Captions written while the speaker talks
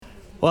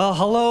Well,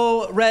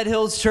 hello, Red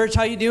Hills Church.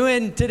 How you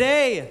doing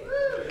today?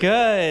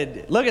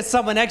 Good. Look at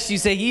someone next to you.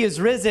 Say, He is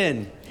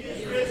risen. He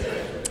is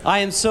risen.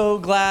 I am so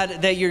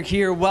glad that you're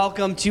here.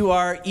 Welcome to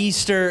our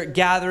Easter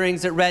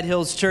gatherings at Red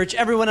Hills Church.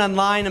 Everyone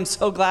online, I'm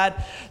so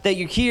glad that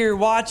you're here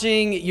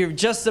watching. You're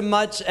just as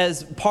much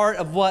as part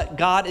of what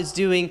God is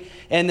doing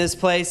in this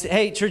place.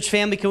 Hey, church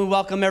family, can we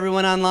welcome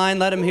everyone online?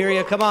 Let them hear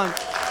you. Come on.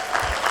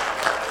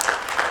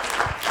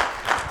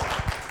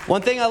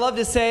 One thing I love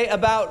to say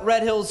about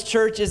Red Hills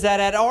Church is that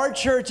at our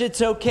church,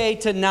 it's okay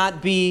to not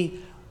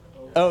be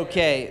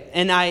okay.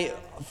 And I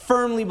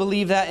firmly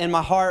believe that in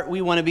my heart.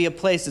 We want to be a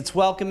place that's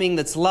welcoming,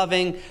 that's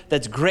loving,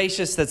 that's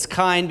gracious, that's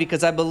kind,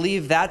 because I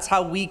believe that's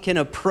how we can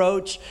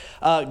approach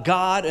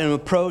God and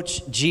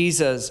approach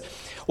Jesus.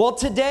 Well,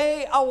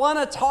 today I want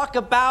to talk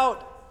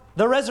about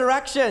the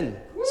resurrection.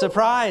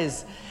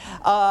 Surprise.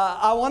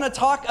 I want to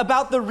talk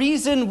about the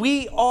reason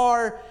we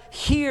are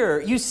here.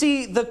 You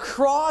see, the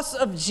cross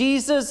of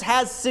Jesus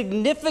has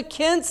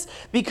significance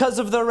because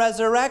of the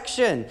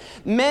resurrection.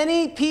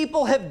 Many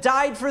people have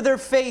died for their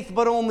faith,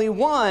 but only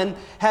one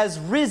has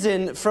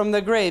risen from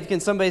the grave. Can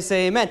somebody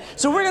say amen?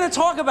 So we're going to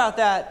talk about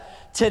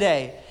that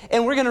today.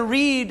 And we're going to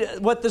read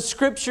what the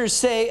scriptures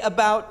say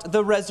about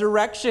the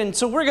resurrection.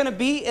 So we're going to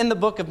be in the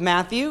book of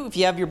Matthew. If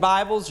you have your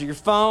Bibles or your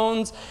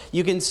phones,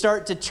 you can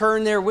start to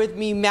turn there with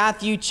me.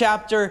 Matthew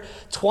chapter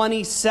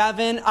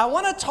 27. I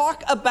want to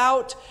talk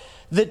about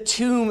the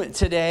tomb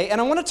today, and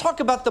I want to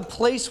talk about the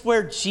place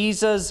where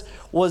Jesus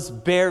was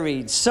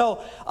buried. So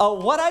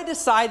what I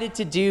decided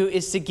to do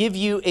is to give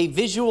you a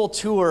visual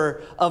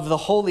tour of the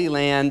Holy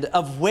Land,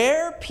 of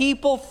where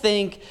people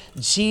think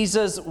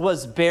Jesus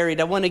was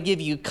buried. I want to give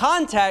you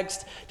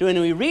context to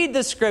when we read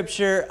the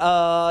scripture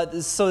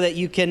so that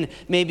you can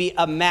maybe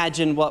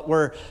imagine what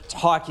we're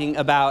talking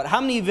about.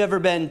 How many of you have ever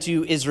been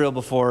to Israel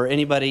before?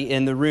 Anybody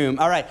in the room?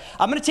 All right,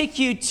 I'm going to take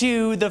you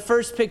to the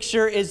first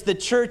picture is the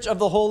Church of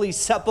the Holy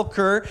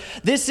Sepulchre.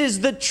 This is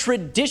the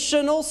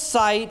traditional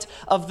site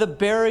of the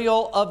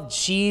burial of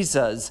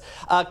Jesus.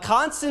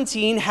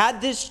 Constantine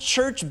had this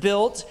church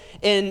built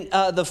in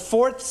the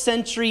 4th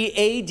century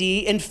AD.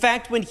 In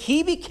fact, when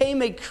he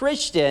became a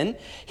Christian,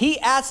 he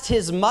asked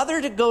his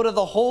mother to go to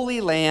the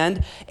Holy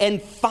Land and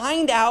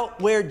find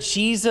out where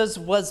Jesus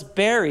was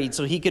buried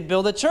so he could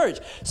build a church.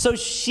 So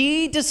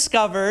she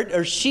discovered,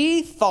 or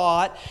she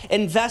thought,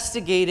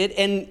 investigated,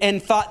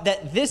 and thought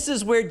that this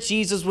is where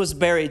Jesus was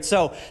buried.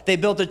 So they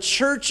built a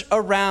church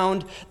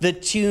around the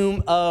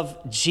tomb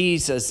of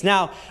Jesus.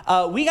 Now,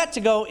 we got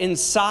to go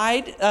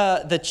inside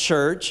the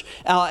church,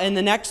 and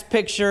the next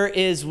picture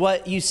is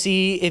what you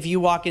see if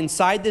you walk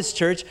inside this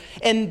church,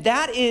 and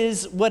that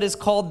is what is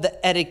called the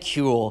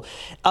Edicule.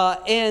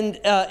 And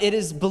it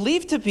is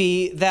believed to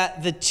be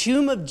that the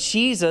tomb of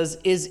Jesus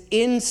is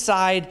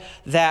inside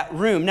that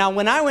room. Now,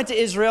 when I went to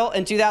Israel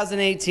in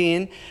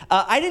 2018,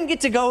 I didn't get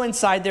to go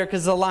inside there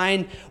because the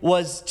line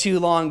was too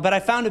long, but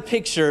I found a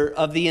picture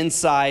of the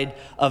inside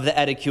of the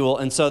Edicule,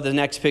 and so the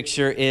next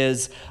picture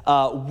is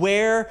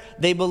where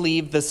they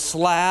believe the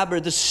slab or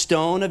the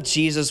stone of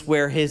Jesus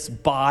where his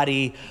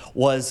body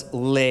was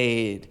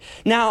laid.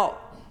 Now,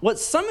 what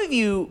some of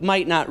you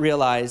might not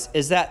realize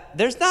is that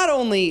there's not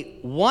only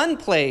one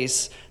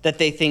place that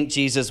they think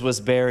Jesus was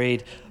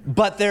buried,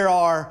 but there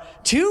are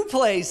two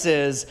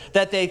places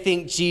that they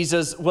think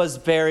Jesus was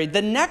buried.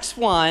 The next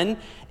one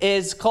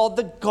is called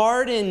the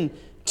Garden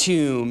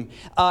Tomb.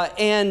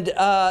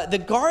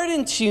 The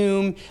Garden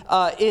Tomb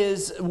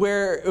is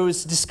where it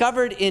was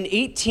discovered in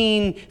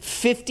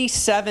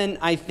 1857,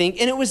 I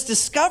think. And it was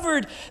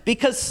discovered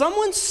because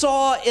someone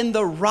saw in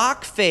the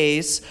rock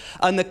face,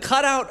 on the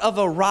cutout of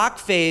a rock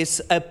face,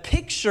 a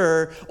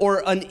picture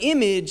or an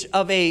image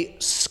of a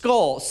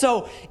skull.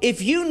 So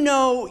if you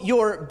know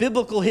your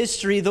biblical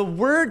history, the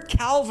word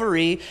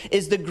Calvary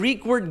is the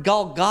Greek word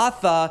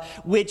Golgotha,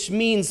 which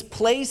means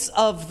place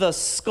of the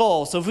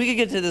skull. So if we could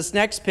get to this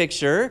next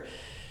picture.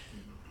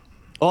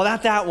 Oh,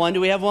 not that one.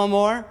 Do we have one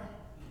more?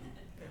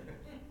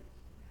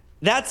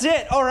 That's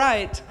it. All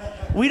right.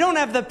 We don't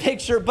have the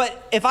picture,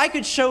 but if I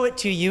could show it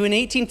to you, in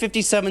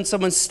 1857,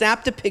 someone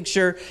snapped a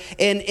picture,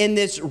 and in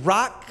this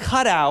rock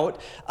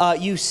cutout,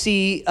 you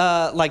see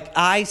like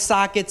eye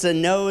sockets, a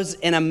nose,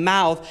 and a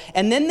mouth.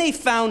 And then they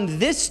found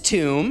this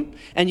tomb,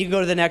 and you go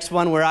to the next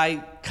one where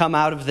I come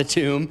out of the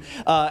tomb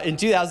in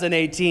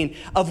 2018,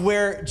 of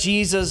where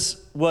Jesus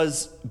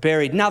was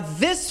buried. Now,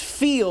 this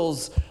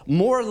feels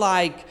more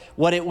like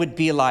what it would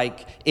be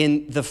like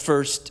in the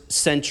first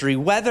century.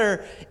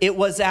 Whether it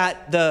was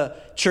at the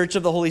Church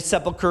of the Holy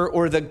Sepulchre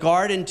or the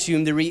Garden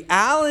Tomb, the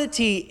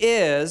reality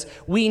is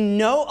we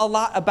know a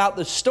lot about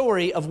the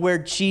story of where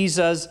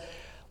Jesus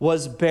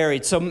was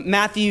buried. So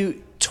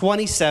Matthew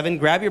 27,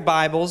 grab your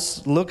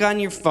Bibles, look on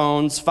your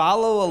phones,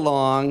 follow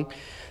along.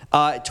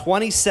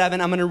 27,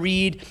 I'm going to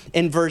read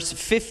in verse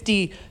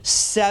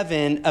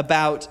 57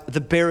 about the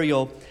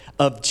burial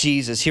of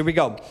Jesus. Here we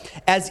go.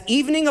 As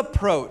evening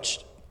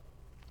approached,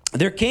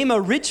 there came a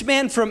rich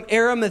man from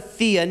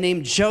Arimathea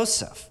named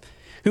Joseph,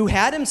 who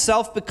had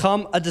himself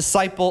become a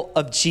disciple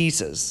of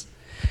Jesus.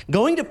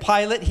 Going to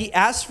Pilate, he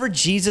asked for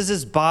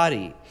Jesus'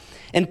 body.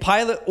 And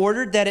Pilate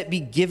ordered that it be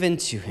given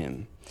to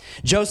him.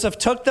 Joseph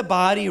took the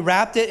body,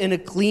 wrapped it in a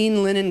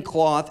clean linen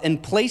cloth,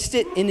 and placed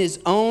it in his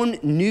own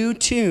new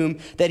tomb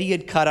that he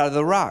had cut out of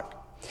the rock.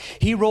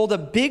 He rolled a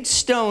big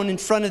stone in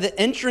front of the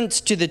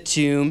entrance to the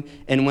tomb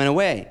and went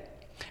away.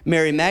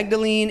 Mary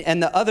Magdalene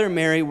and the other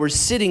Mary were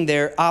sitting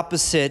there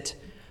opposite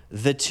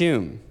the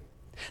tomb.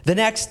 The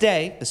next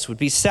day, this would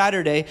be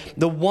Saturday,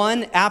 the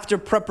one after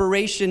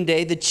preparation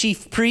day, the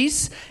chief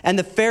priests and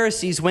the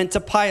Pharisees went to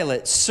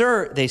Pilate.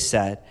 "Sir," they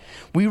said,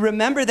 "we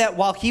remember that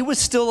while he was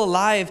still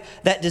alive,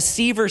 that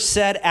deceiver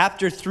said,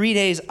 'After 3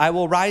 days, I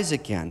will rise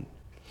again.'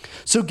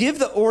 So give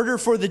the order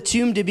for the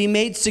tomb to be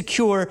made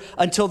secure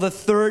until the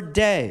 3rd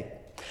day.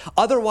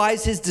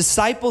 Otherwise, his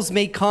disciples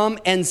may come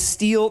and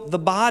steal the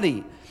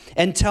body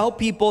and tell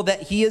people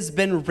that he has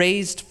been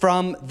raised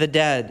from the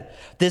dead.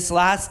 This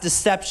last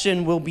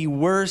deception will be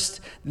worse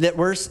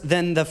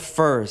than the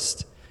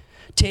first."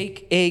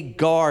 "Take a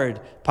guard,"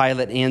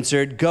 Pilate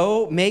answered.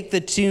 "Go make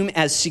the tomb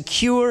as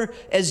secure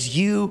as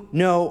you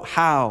know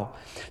how."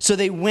 So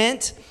they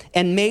went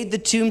and made the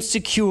tomb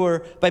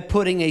secure by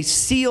putting a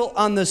seal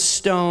on the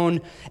stone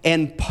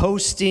and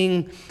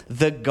posting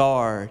the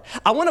guard.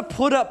 I want to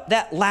put up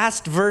that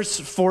last verse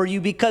for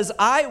you because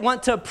I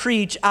want to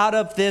preach out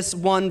of this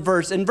one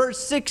verse. In verse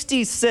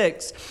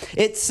 66,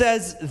 it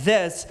says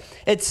this.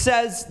 It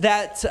says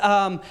that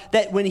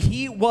when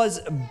he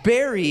was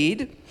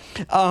buried,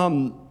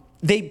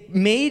 they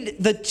made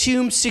the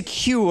tomb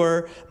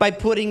secure by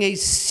putting a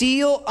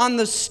seal on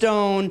the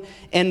stone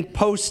and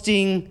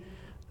posting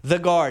the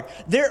guard.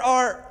 There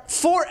are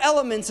 4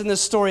 elements in the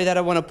story that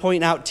I want to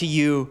point out to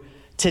you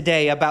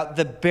today about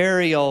the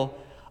burial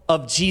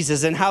of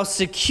Jesus and how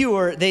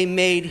secure they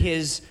made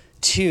his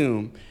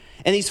tomb.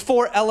 And these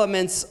 4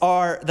 elements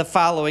are the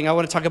following. I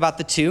want to talk about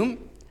the tomb.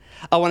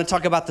 I want to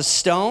talk about the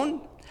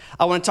stone.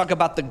 I want to talk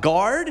about the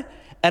guard.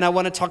 And I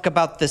want to talk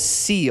about the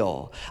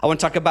seal. I want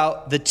to talk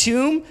about the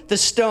tomb, the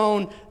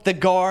stone, the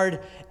guard,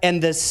 and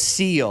the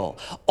seal.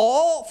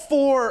 All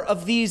 4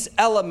 of these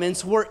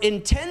elements were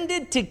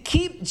intended to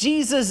keep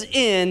Jesus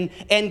in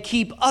and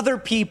keep other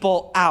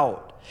people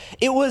out.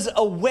 It was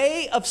a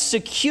way of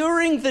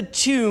securing the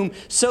tomb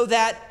so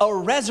that a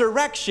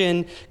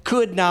resurrection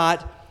could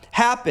not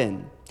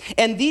happen.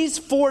 And these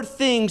 4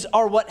 things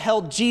are what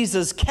held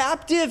Jesus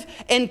captive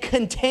and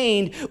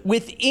contained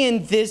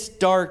within this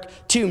dark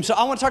tomb. So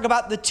I want to talk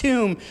about the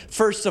tomb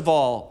first of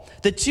all.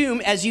 The tomb,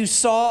 as you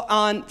saw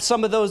on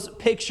some of those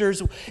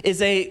pictures,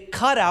 is a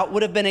cutout,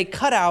 would have been a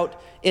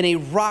cutout in a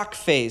rock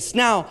face.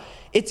 Now,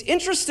 it's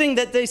interesting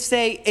that they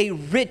say a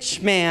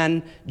rich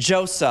man,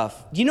 Joseph.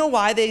 Do you know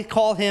why they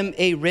call him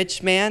a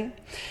rich man?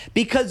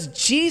 Because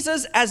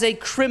Jesus, as a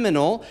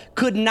criminal,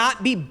 could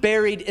not be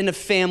buried in a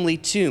family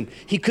tomb.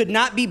 He could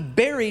not be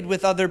buried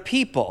with other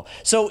people.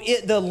 So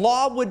the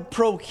law would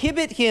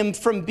prohibit him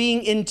from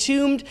being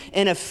entombed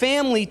in a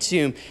family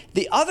tomb.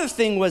 The other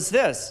thing was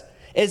this,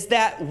 is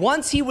that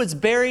once he was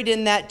buried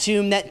in that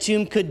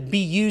tomb could be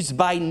used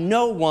by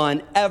no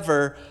one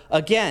ever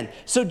again.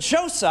 So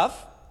Joseph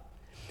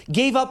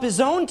gave up his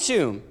own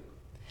tomb,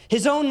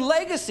 his own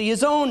legacy,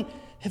 his own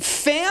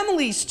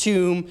family's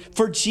tomb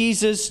for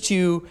Jesus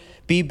to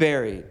be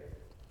buried.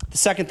 The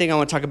second thing I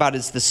want to talk about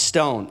is the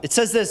stone. It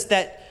says this,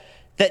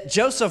 that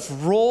Joseph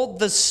rolled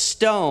the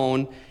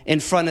stone in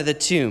front of the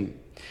tomb.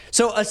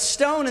 So a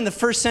stone in the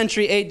 1st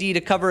century AD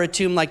to cover a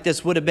tomb like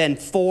this would have been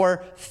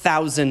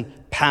 4,000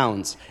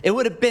 pounds. It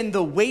would have been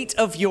the weight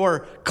of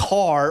your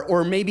car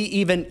or maybe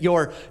even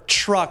your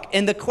truck.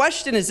 And the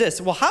question is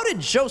this, well, how did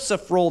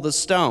Joseph roll the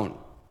stone?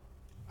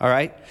 All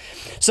right.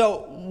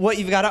 So what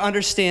you've got to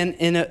understand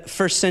in a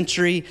 1st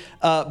century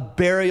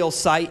burial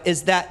site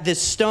is that this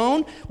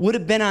stone would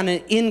have been on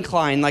an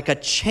incline, like a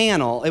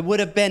channel. It would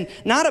have been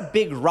not a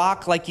big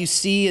rock like you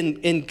see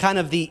in kind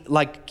of the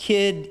like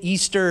kid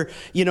Easter,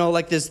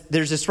 like this.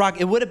 There's this rock.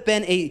 It would have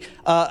been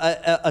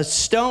a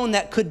stone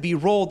that could be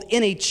rolled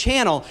in a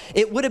channel.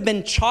 It would have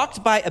been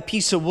chalked by a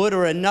piece of wood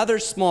or another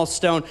small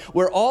stone,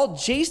 where all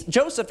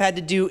Joseph had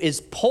to do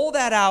is pull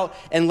that out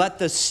and let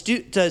the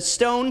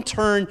stone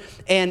turn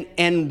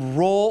and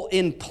roll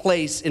in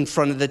place in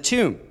front of the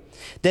tomb.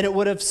 Then it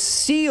would have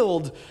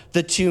sealed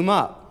the tomb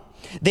up.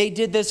 They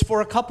did this for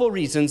a couple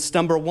reasons.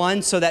 Number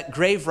one, so that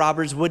grave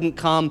robbers wouldn't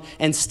come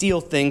and steal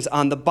things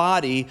on the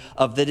body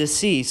of the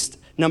deceased.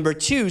 Number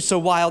two, so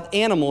wild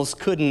animals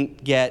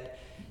couldn't get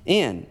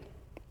in.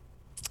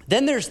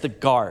 Then there's the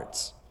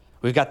guards.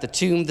 We've got the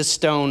tomb, the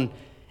stone,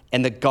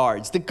 and the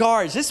guards. The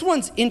guards, this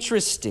one's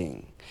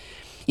interesting.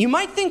 You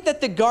might think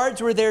that the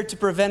guards were there to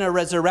prevent a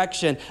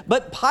resurrection,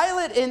 but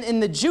Pilate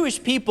and the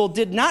Jewish people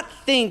did not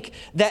think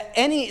that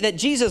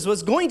Jesus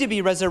was going to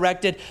be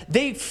resurrected.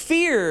 They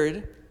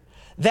feared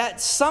that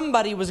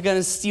somebody was going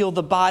to steal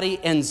the body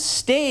and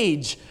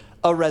stage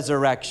a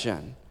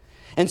resurrection.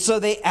 And so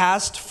they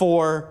asked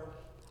for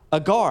a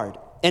guard.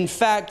 In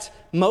fact,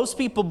 most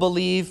people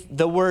believe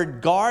the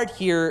word guard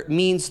here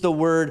means the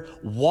word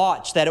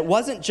watch, that it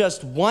wasn't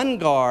just one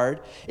guard,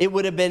 it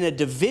would have been a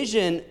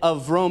division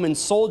of Roman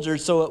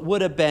soldiers, so it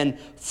would have been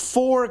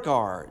 4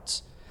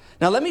 guards.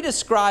 Now, let me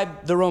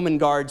describe the Roman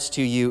guards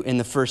to you in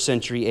the first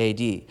century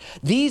AD.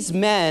 These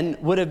men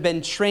would have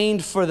been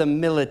trained for the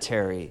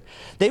military.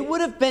 They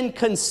would have been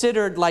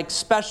considered like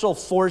special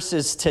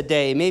forces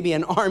today, maybe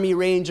an Army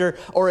Ranger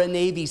or a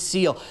Navy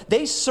SEAL.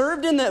 They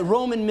served in the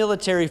Roman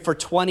military for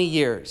 20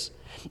 years.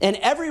 And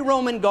every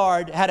Roman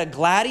guard had a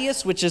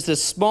gladius, which is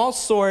this small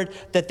sword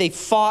that they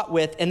fought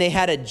with, and they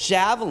had a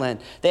javelin.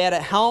 They had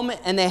a helmet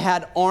and they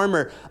had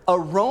armor. A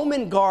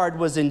Roman guard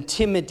was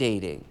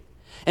intimidating.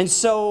 And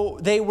so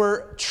they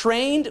were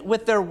trained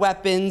with their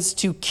weapons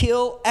to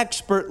kill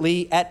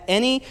expertly at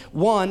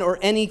anyone or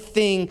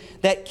anything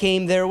that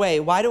came their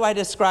way. Why do I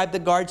describe the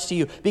guards to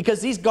you?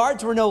 Because these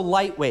guards were no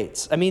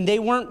lightweights. I mean, they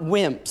weren't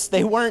wimps.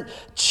 They weren't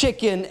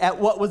chicken at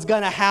what was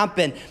going to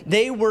happen.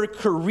 They were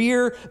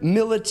career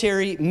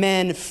military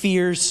men,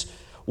 fierce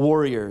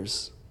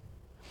warriors.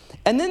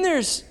 And then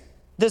there's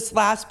this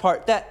last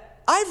part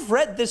that I've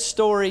read this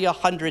story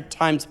 100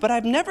 times, but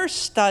I've never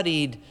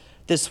studied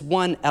this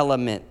one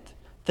element.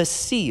 The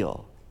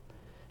seal.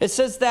 It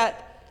says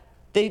that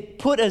they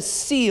put a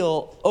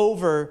seal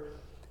over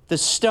the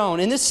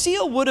stone. And the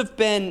seal would have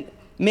been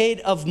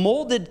made of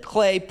molded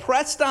clay,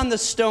 pressed on the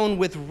stone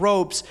with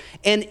ropes,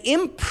 and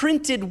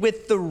imprinted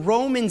with the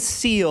Roman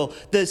seal,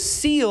 the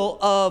seal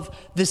of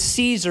the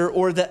Caesar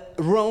or the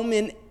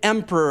Roman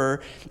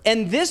emperor.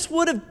 And this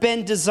would have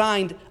been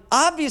designed,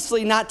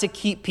 obviously not to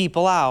keep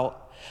people out,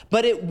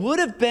 but it would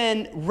have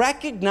been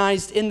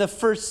recognized in the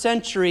first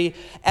century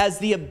as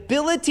the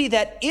ability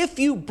that if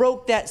you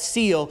broke that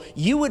seal,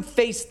 you would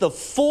face the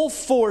full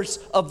force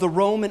of the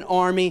Roman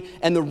army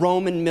and the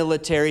Roman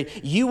military.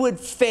 You would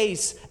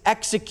face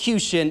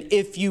execution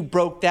if you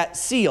broke that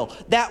seal.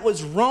 That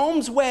was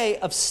Rome's way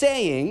of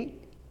saying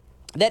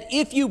that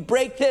if you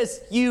break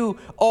this, you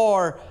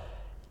are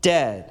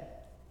dead.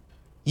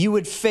 You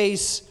would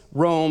face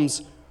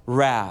Rome's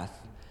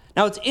wrath.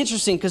 Now, it's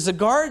interesting because the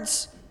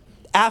guards,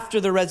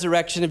 after the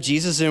resurrection of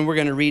Jesus, and we're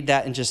going to read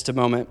that in just a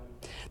moment,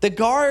 the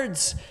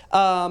guards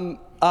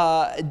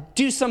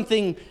do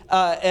something,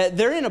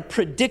 they're in a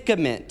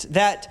predicament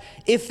that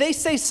if they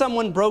say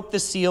someone broke the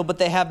seal, but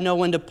they have no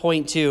one to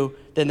point to,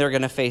 then they're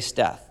going to face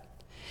death.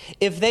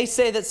 If they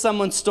say that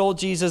someone stole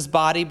Jesus'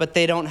 body, but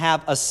they don't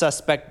have a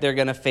suspect, they're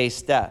going to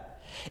face death.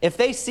 If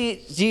they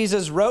see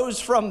Jesus rose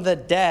from the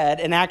dead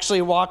and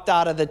actually walked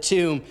out of the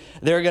tomb,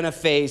 they're going to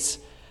face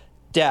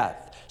death.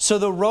 So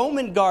the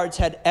Roman guards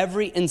had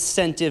every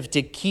incentive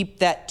to keep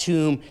that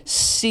tomb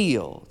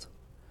sealed,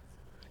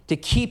 to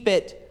keep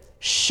it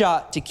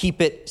shut, to keep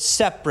it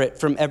separate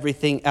from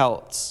everything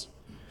else.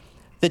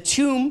 The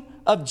tomb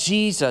of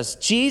Jesus.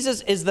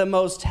 Jesus is the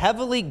most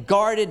heavily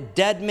guarded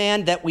dead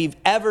man that we've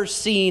ever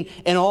seen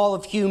in all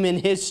of human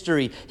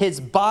history. His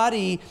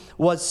body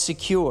was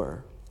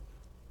secure.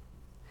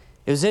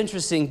 It was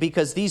interesting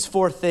because these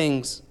four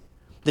things,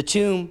 the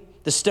tomb,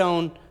 the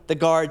stone, the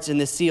guards, and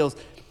the seals,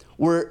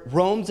 were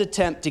Rome's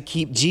attempt to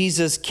keep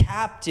Jesus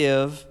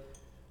captive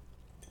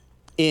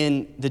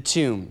in the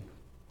tomb.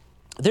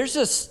 There's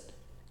this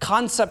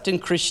concept in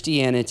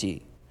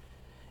Christianity.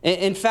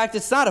 In fact,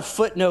 it's not a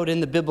footnote in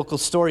the biblical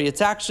story.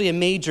 It's actually a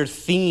major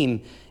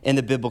theme in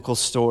the biblical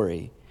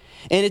story.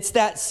 And it's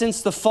that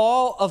since the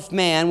fall of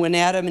man, when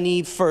Adam and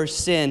Eve first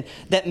sinned,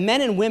 that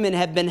men and women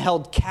have been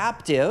held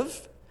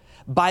captive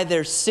by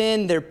their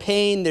sin, their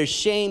pain, their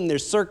shame, their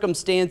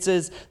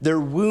circumstances,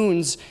 their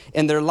wounds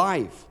in their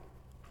life.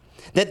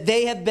 That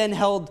they have been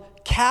held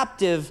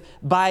captive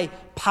by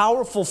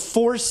powerful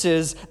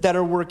forces that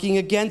are working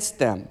against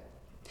them.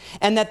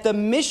 And that the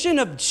mission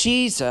of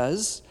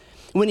Jesus,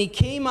 when he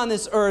came on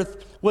this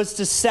earth, was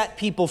to set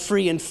people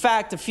free. In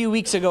fact, a few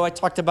weeks ago, I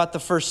talked about the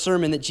first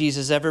sermon that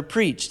Jesus ever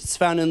preached. It's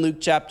found in Luke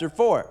chapter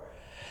 4.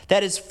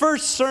 That his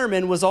first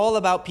sermon was all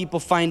about people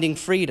finding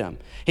freedom.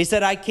 He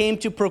said, I came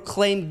to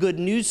proclaim good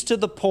news to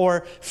the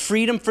poor,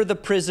 freedom for the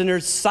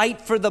prisoners,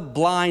 sight for the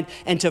blind,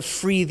 and to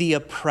free the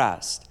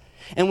oppressed.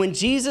 And when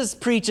Jesus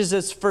preaches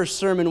his first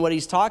sermon, what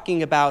he's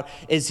talking about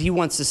is he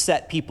wants to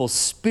set people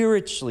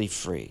spiritually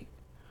free.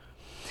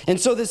 And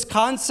so this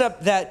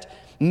concept that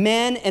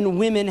men and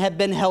women have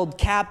been held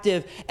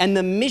captive, and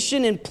the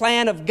mission and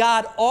plan of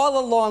God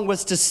all along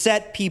was to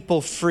set people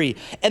free.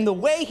 And the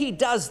way he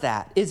does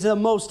that is the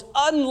most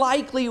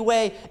unlikely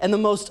way and the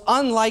most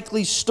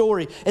unlikely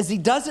story, as he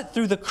does it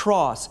through the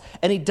cross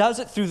and he does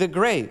it through the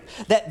grave.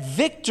 That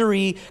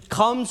victory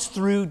comes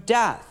through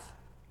death.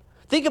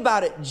 Think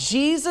about it.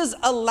 Jesus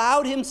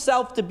allowed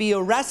himself to be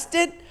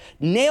arrested,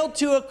 nailed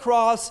to a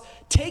cross,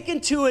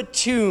 taken to a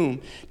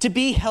tomb, to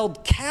be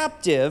held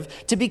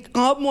captive, to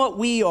become what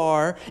we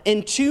are,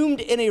 entombed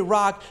in a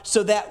rock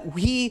so that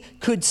he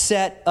could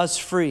set us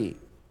free.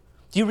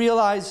 Do you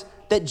realize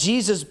that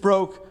Jesus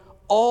broke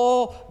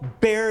all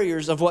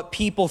barriers of what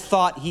people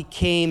thought he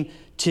came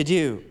to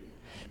do?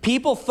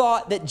 People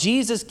thought that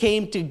Jesus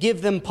came to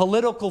give them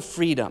political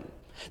freedom.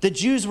 The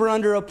Jews were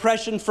under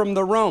oppression from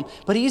the Rome.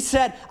 But he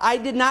said, I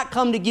did not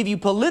come to give you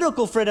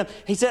political freedom.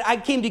 He said, I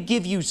came to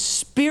give you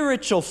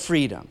spiritual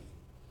freedom.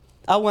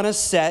 I want to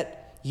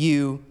set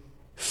you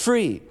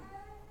free.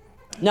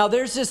 Now,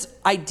 there's this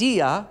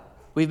idea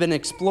we've been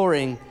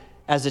exploring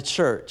as a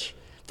church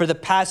for the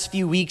past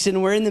few weeks,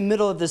 and we're in the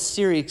middle of this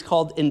series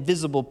called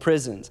Invisible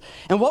Prisons.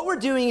 And what we're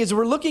doing is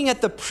we're looking at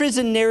the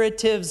prison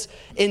narratives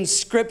in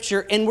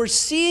Scripture, and we're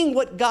seeing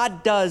what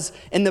God does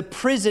in the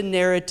prison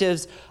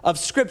narratives of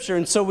Scripture.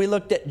 And so we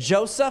looked at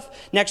Joseph.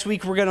 Next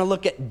week, we're going to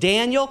look at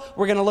Daniel.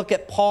 We're going to look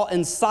at Paul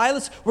and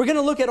Silas. We're going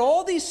to look at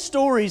all these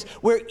stories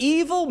where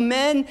evil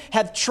men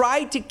have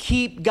tried to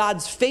keep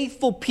God's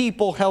faithful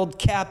people held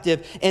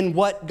captive, and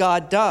what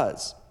God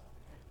does.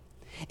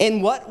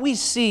 And what we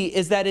see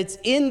is that it's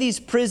in these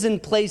prison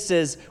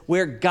places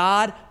where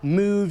God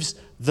moves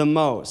the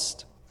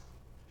most.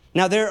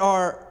 Now, there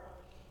are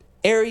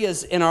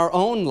areas in our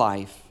own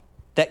life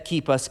that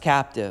keep us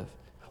captive.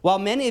 While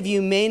many of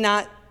you may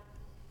not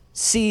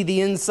see the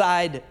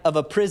inside of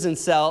a prison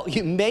cell,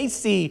 you may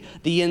see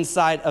the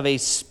inside of a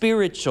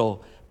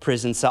spiritual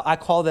prison cell. I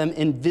call them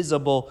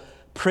invisible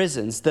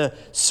prisons, the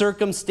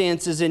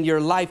circumstances in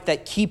your life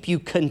that keep you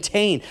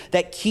contained,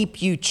 that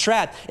keep you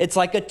trapped. It's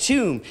like a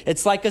tomb,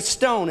 it's like a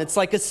stone, it's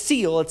like a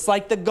seal, it's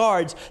like the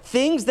guards,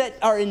 things that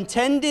are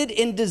intended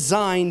and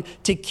designed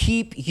to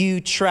keep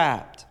you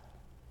trapped.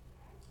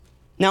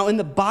 Now, in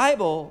the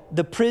Bible,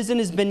 the prison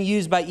has been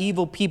used by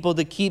evil people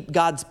to keep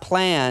God's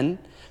plan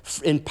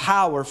and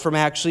power from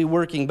actually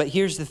working. But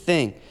here's the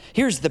thing.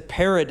 Here's the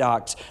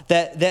paradox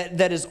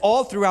that is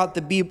all throughout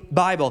the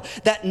Bible,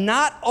 that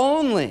not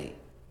only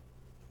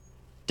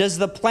does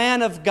the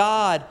plan of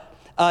God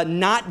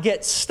not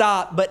get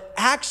stopped, but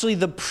actually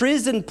the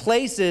prison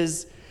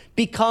places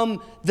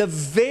become the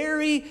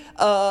very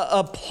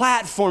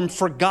platform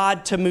for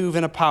God to move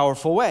in a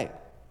powerful way.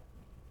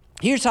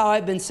 Here's how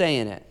I've been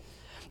saying it.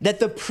 That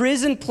the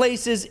prison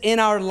places in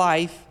our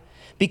life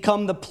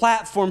become the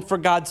platform for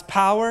God's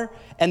power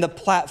and the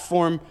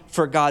platform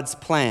for God's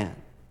plan.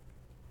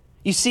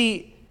 You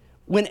see,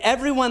 when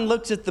everyone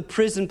looks at the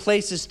prison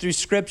places through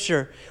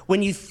Scripture,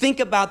 when you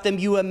think about them,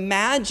 you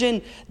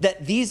imagine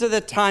that these are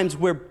the times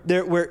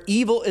where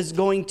evil is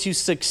going to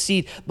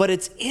succeed. But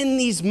it's in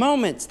these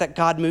moments that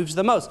God moves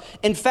the most.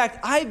 In fact,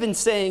 I've been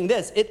saying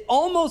this. It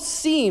almost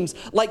seems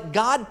like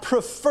God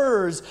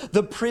prefers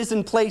the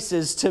prison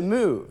places to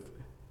move.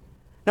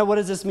 Now, what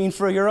does this mean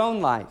for your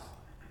own life?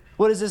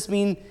 What does this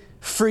mean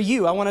for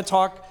you? I want to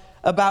talk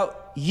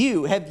about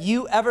you. Have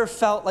you ever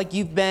felt like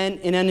you've been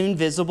in an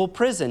invisible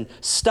prison?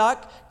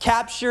 Stuck,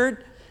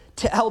 captured,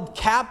 held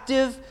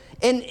captive,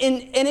 and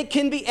it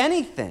can be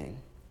anything.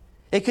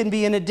 It can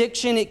be an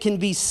addiction, it can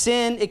be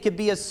sin, it could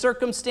be a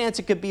circumstance,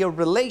 it could be a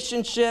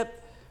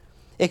relationship,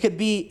 it could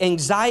be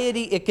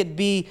anxiety, it could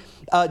be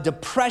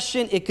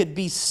depression, it could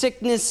be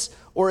sickness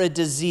or a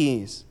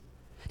disease.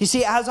 You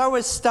see, as I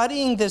was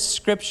studying this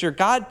Scripture,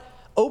 God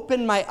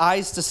opened my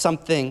eyes to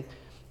something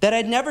that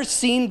I'd never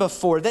seen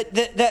before,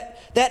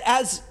 that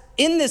as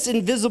in this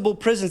invisible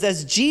prisons,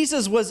 as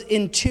Jesus was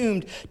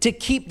entombed to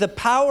keep the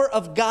power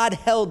of God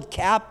held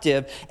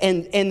captive,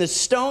 and the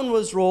stone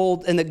was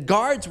rolled, and the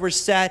guards were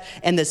set,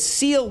 and the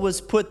seal was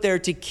put there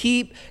to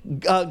keep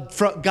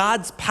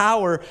God's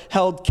power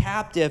held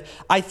captive,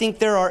 I think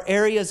there are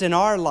areas in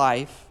our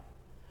life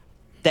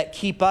that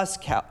keep us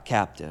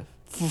captive.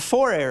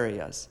 4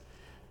 areas.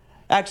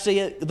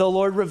 Actually, the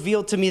Lord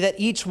revealed to me that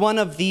each one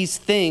of these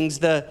things,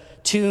 the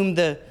tomb,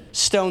 the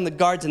stone, the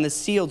guards, and the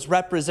seals,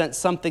 represent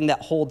something that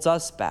holds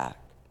us back.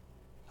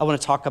 I want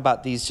to talk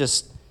about these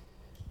just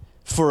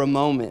for a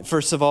moment.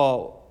 First of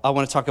all, I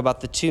want to talk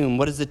about the tomb.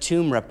 What does the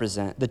tomb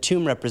represent? The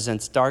tomb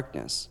represents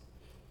darkness.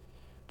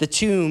 The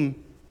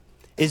tomb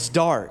is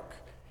dark.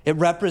 It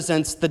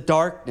represents the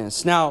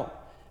darkness. Now,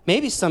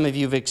 maybe some of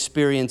you have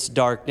experienced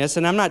darkness,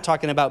 and I'm not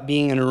talking about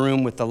being in a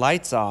room with the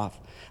lights off.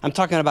 I'm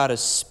talking about a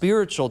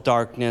spiritual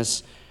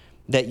darkness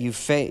that you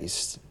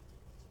faced.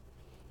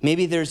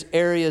 Maybe there's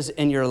areas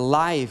in your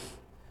life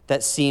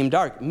that seem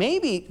dark.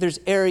 Maybe there's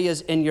areas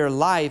in your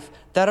life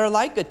that are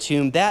like a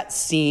tomb that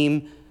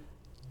seem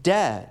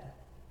dead.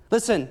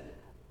 Listen,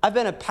 I've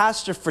been a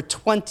pastor for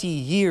 20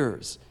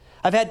 years.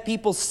 I've had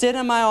people sit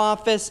in my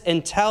office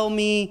and tell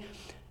me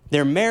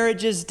their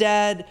marriage is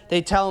dead.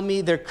 They tell me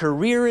their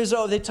career is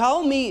over. They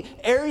tell me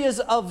areas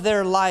of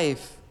their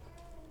life,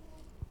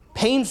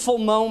 painful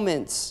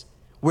moments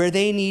where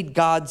they need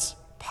God's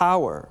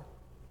power.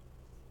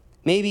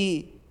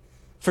 Maybe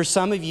for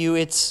some of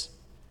you,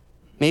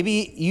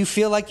 maybe you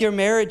feel like your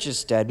marriage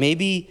is dead.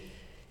 Maybe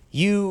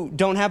you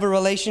don't have a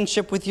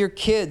relationship with your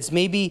kids.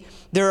 Maybe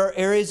there are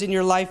areas in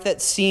your life that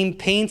seem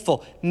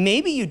painful.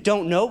 Maybe you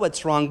don't know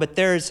what's wrong, but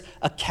there's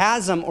a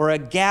chasm or a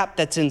gap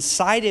that's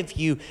inside of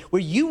you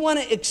where you want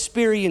to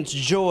experience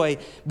joy,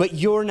 but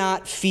you're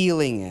not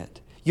feeling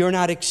it. You're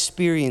not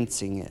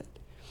experiencing it.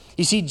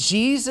 You see,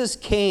 Jesus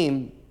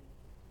came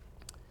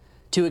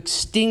to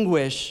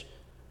extinguish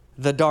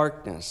the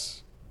darkness.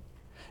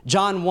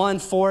 John 1,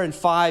 4, and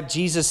 5,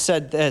 Jesus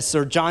said this,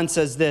 or John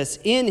says this,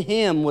 "In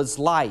him was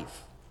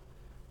life,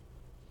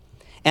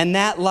 and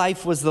that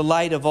life was the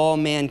light of all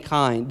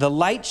mankind. The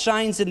light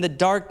shines in the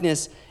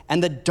darkness,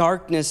 and the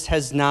darkness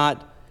has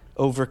not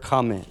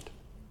overcome it."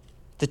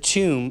 The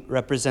tomb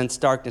represents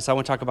darkness. I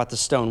want to talk about the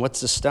stone.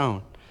 What's the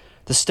stone?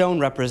 The stone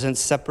represents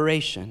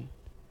separation.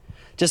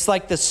 Just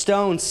like the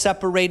stone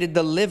separated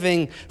the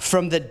living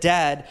from the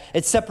dead,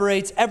 it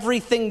separates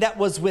everything that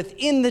was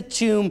within the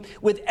tomb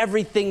with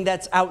everything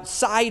that's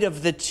outside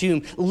of the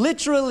tomb.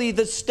 Literally,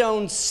 the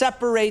stone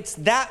separates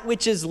that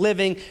which is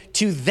living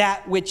to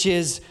that which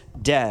is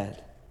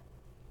dead.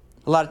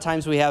 A lot of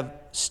times we have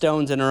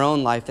stones in our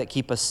own life that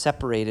keep us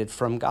separated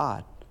from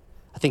God.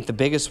 I think the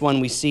biggest one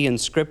we see in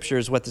Scripture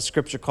is what the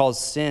Scripture calls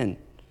sin.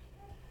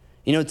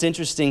 You know, it's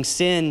interesting.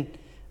 Sin,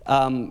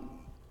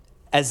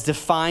 as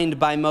defined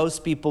by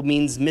most people,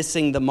 means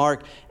missing the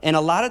mark. And a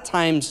lot of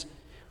times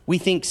we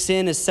think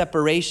sin is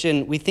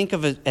separation. We think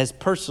of it as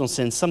personal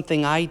sin,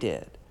 something I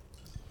did.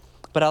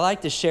 But I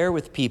like to share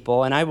with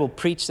people, and I will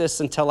preach this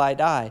until I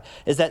die,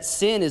 is that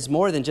sin is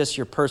more than just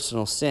your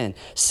personal sin.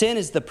 Sin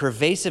is the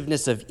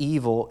pervasiveness of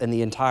evil in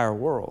the entire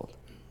world.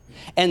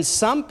 And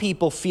some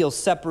people feel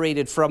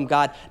separated from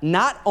God,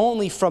 not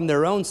only from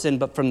their own sin,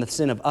 but from the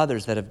sin of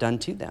others that have done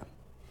to them.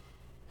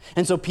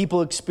 And so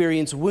people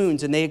experience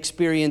wounds, and they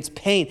experience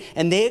pain,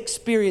 and they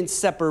experience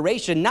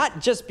separation,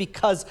 not just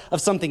because of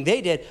something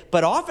they did,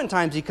 but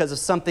oftentimes because of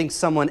something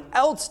someone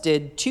else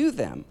did to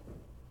them.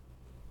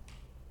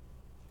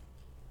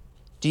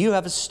 Do you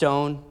have a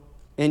stone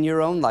in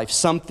your own life,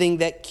 something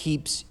that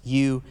keeps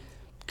you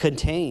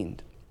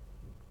contained?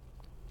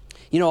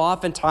 You know,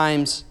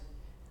 oftentimes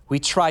we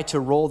try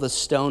to roll the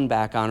stone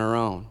back on our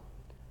own.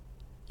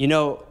 You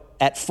know,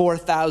 at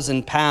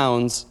 4,000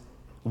 pounds,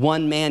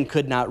 one man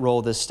could not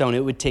roll the stone.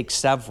 It would take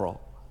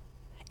several.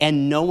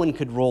 And no one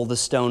could roll the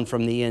stone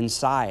from the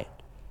inside.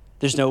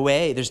 There's no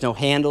way. There's no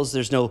handles.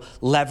 There's no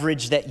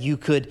leverage that you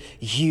could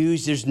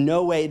use. There's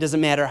no way. It doesn't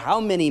matter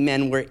how many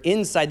men were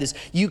inside this.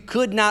 You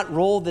could not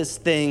roll this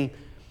thing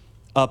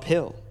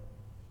uphill.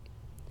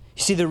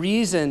 You see, the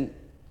reason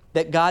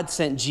that God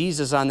sent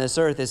Jesus on this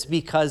earth is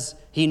because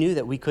he knew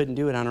that we couldn't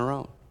do it on our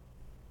own.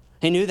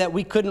 He knew that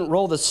we couldn't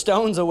roll the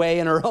stones away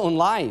in our own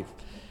life.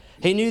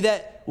 He knew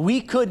that we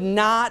could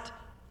not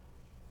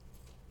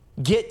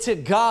get to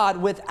God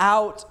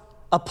without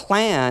a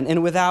plan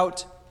and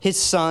without his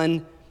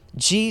son,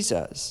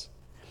 Jesus.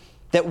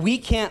 That we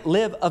can't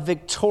live a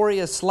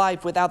victorious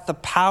life without the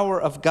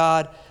power of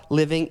God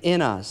living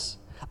in us.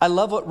 I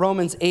love what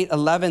Romans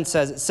 8:11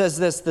 says. It says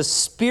this: the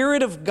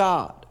Spirit of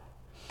God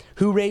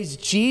who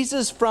raised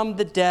Jesus from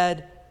the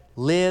dead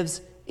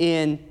lives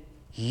in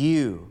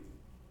you.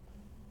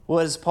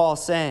 What is Paul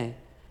saying?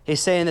 He's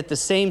saying that the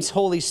same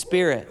Holy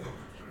Spirit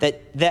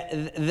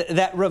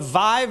that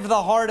revived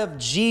the heart of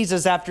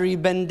Jesus after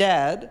he'd been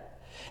dead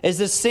is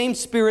the same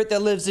Spirit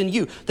that lives in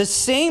you. The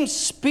same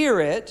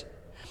Spirit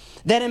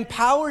that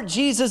empowered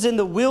Jesus in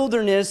the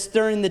wilderness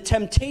during the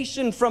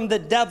temptation from the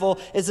devil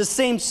is the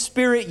same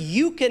Spirit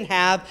you can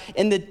have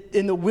in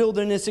the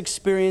wilderness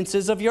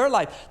experiences of your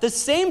life. The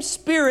same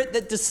Spirit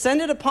that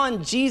descended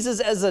upon Jesus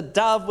as a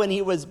dove when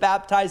he was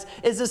baptized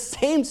is the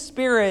same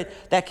Spirit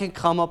that can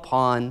come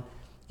upon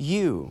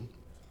you.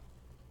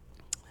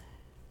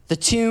 The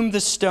tomb, the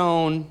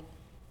stone,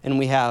 and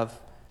we have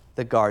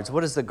the guards.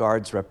 What does the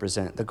guards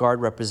represent? The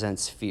guard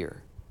represents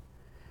fear.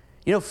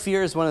 You know,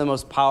 fear is one of the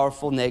most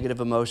powerful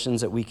negative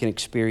emotions that we can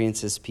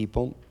experience as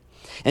people.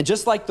 And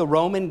just like the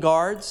Roman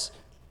guards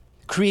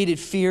created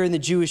fear in the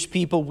Jewish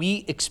people,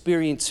 we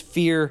experience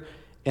fear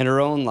in our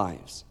own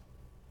lives.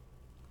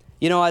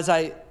 You know, as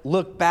I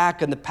look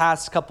back in the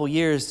past couple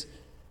years,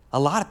 a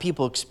lot of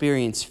people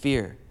experience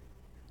fear.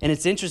 And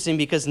it's interesting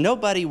because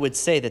nobody would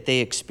say that they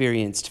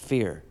experienced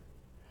fear.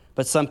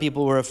 But some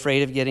people were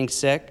afraid of getting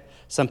sick.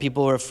 Some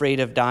people were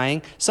afraid of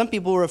dying. Some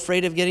people were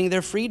afraid of getting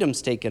their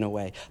freedoms taken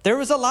away. There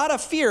was a lot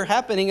of fear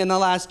happening in the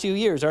last 2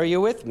 years. Are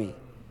you with me?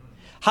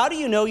 How do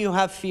you know you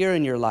have fear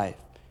in your life?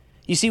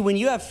 You see, when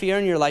you have fear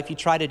in your life, you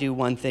try to do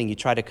one thing. You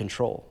try to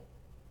control.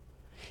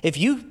 If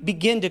you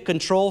begin to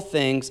control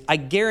things, I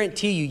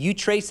guarantee you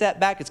trace that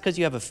back, it's because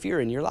you have a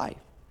fear in your life.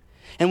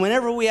 And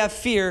whenever we have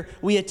fear,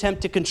 we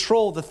attempt to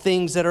control the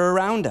things that are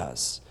around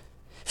us.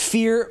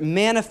 Fear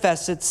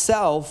manifests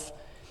itself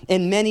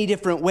in many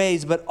different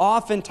ways, but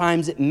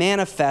oftentimes it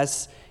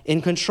manifests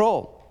in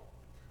control.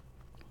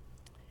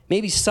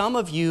 Maybe some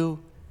of you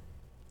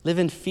live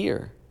in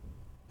fear.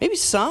 Maybe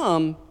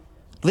some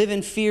live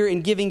in fear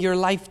in giving your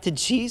life to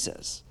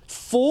Jesus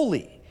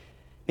fully.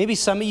 Maybe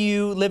some of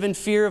you live in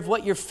fear of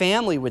what your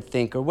family would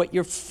think or what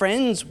your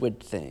friends would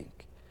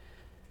think.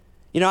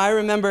 You know, I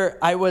remember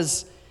I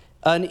was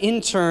an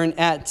intern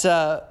at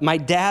my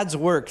dad's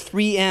work,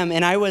 3M,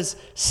 and I was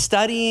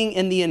studying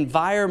in the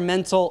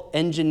environmental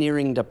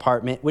engineering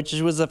department, which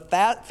was a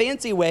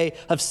fancy way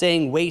of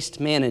saying waste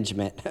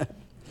management.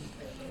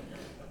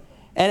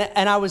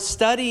 And I was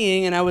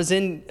studying, and I was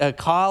in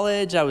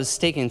college. I was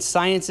taking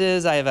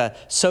sciences. I have an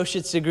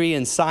associate's degree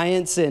in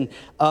science, and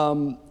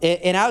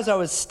as I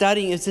was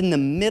studying, it's in the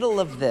middle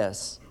of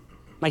this,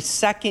 my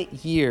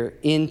second year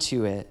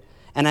into it,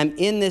 and I'm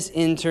in this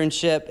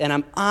internship, and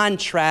I'm on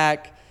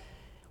track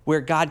where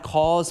God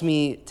calls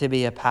me to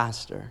be a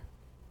pastor.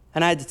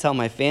 And I had to tell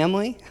my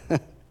family. I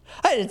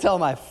had to tell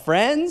my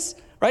friends,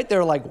 right?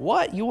 They're like,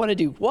 what? You want to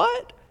do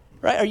what?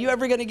 right? Are you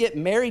ever going to get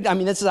married? I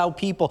mean, this is how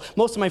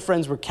most of my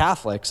friends were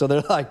Catholic, so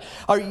they're like,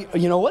 are you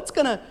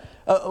going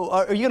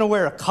to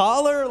wear a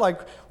collar?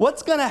 Like,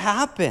 what's going to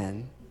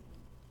happen?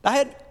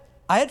 I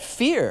had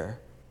fear.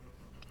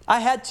 I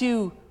had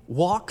to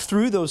walk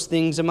through those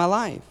things in my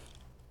life.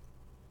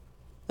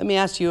 Let me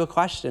ask you a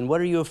question.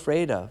 What are you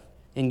afraid of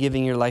in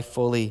giving your life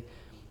fully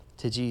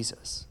to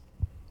Jesus?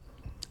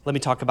 Let me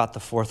talk about the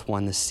fourth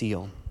one, the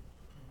seal.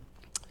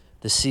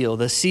 The seal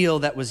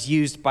that was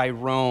used by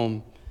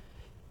Rome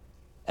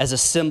as a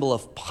symbol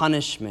of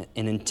punishment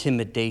and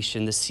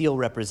intimidation. The seal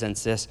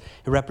represents this.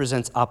 It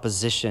represents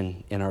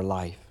opposition in our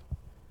life.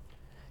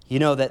 You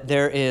know that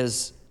there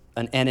is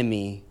an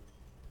enemy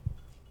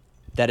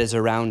that is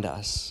around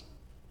us.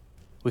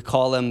 We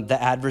call him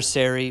the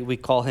adversary. We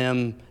call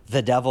him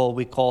the devil.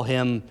 We call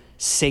him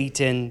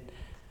Satan,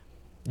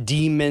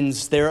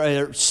 demons. There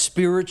are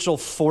spiritual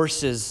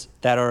forces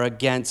that are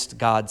against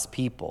God's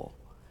people.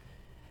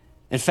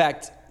 In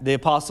fact, the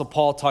Apostle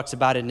Paul talks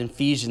about it in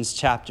Ephesians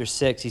chapter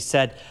 6. He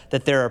said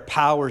that there are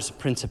powers,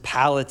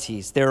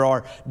 principalities. There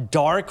are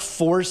dark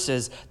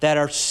forces that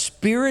are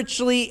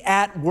spiritually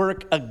at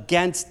work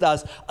against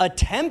us,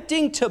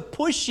 attempting to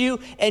push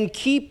you and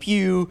keep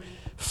you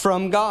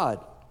from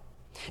God.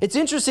 It's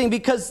interesting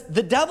because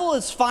the devil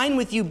is fine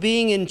with you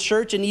being in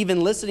church and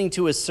even listening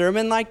to a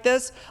sermon like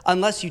this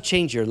unless you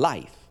change your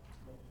life.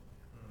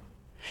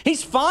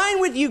 He's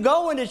fine with you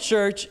going to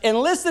church and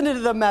listening to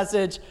the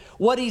message.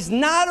 What he's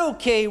not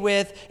okay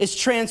with is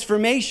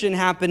transformation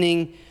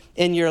happening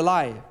in your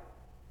life.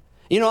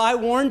 You know, I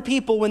warn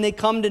people when they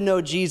come to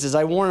know Jesus,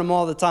 I warn them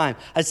all the time,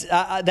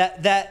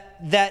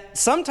 that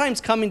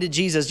sometimes coming to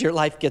Jesus, your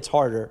life gets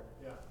harder.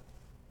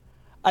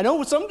 I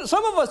know some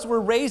of us were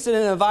raised in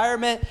an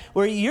environment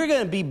where you're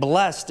going to be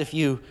blessed if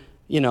you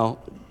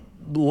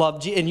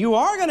love Jesus, and you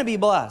are going to be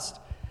blessed.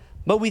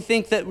 But we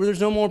think that there's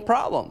no more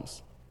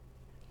problems.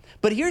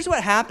 But here's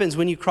what happens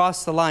when you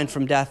cross the line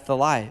from death to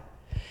life.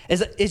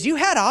 Is you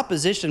had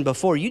opposition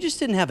before, you just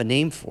didn't have a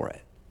name for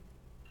it.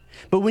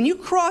 But when you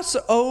cross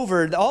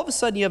over, all of a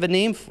sudden you have a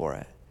name for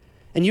it.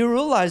 And you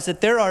realize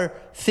that there are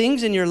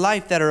things in your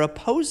life that are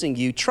opposing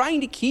you,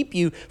 trying to keep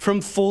you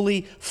from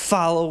fully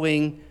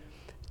following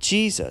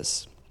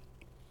Jesus.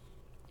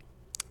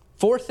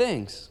 4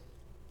 things: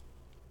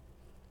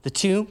 the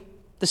tomb,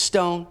 the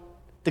stone,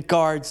 the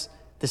guards,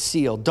 the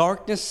seal.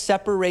 Darkness,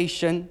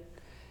 separation,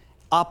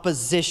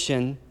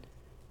 opposition,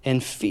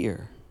 and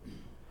fear.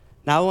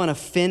 Now I want to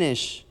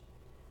finish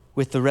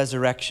with the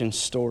resurrection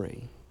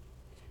story.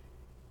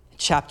 In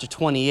chapter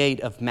 28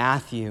 of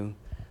Matthew,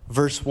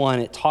 verse 1,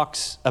 it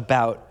talks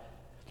about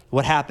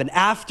what happened.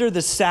 After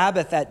the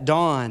Sabbath at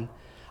dawn,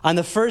 on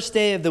the first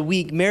day of the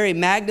week, Mary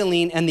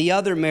Magdalene and the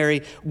other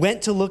Mary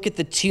went to look at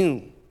the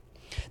tomb.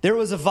 There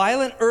was a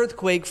violent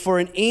earthquake, for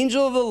an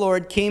angel of the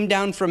Lord came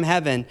down from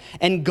heaven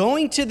and,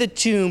 going to the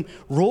tomb,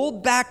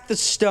 rolled back the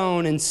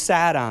stone and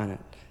sat on it.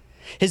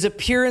 His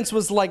appearance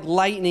was like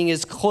lightning.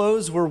 His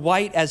clothes were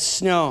white as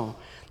snow.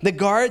 The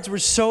guards were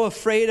so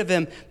afraid of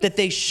him that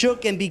they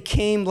shook and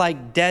became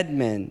like dead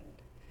men.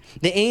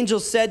 The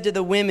angel said to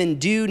the women,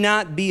 "Do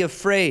not be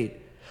afraid,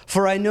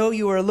 for I know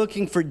you are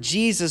looking for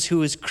Jesus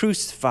who is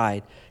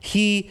crucified.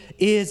 He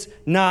is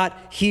not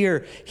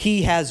here.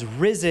 He has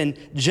risen,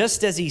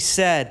 just as he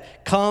said.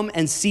 Come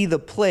and see the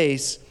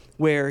place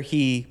where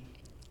he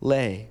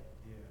lay."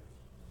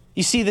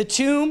 You see, the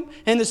tomb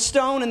and the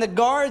stone and the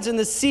guards and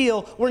the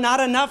seal were not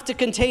enough to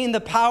contain the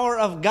power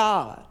of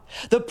God.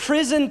 The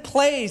prison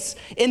place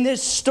in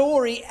this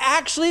story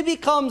actually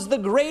becomes the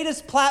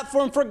greatest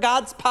platform for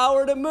God's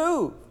power to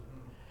move.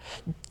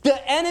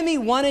 The enemy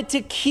wanted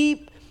to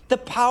keep the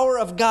power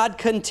of God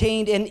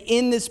contained, and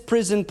in this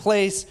prison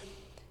place,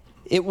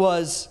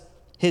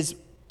 his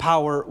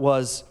power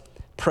was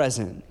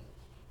present.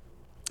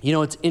 You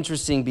know, it's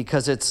interesting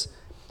because it's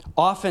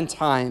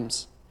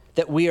oftentimes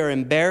that we are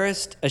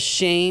embarrassed,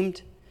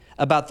 ashamed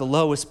about the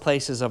lowest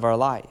places of our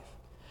life.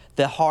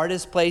 The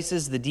hardest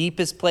places, the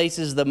deepest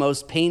places, the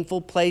most painful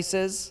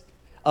places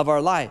of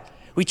our life.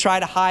 We try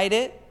to hide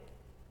it.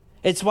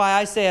 It's why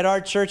I say at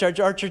our church,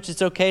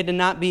 it's okay to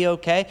not be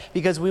okay,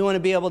 because we want to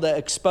be able to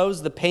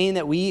expose the pain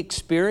that we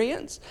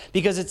experience,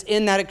 because it's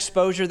in that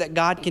exposure that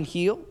God can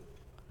heal.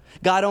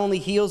 God only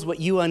heals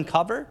what you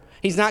uncover.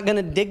 He's not going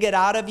to dig it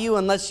out of you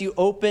unless you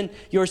open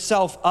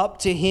yourself up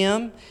to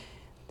him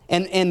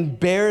and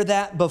bear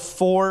that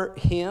before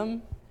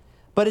him.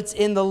 But it's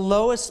in the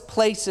lowest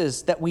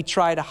places that we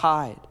try to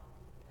hide.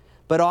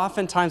 But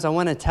oftentimes I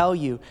want to tell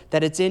you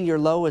that it's in your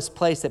lowest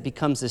place that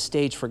becomes the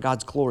stage for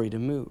God's glory to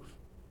move.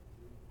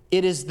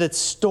 It is the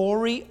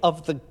story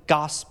of the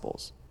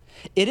Gospels.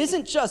 It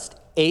isn't just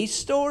a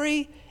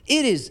story,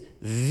 it is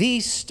the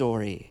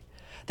story.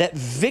 That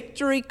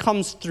victory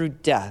comes through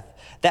death.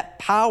 That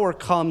power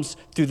comes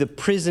through the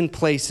prison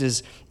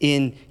places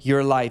in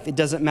your life. It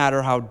doesn't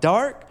matter how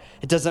dark,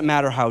 it doesn't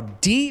matter how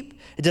deep,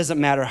 it doesn't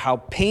matter how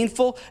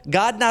painful.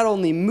 God not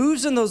only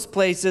moves in those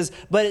places,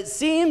 but it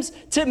seems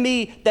to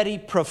me that he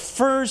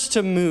prefers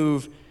to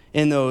move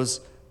in those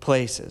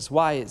places.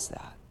 Why is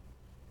that?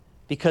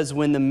 Because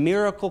when the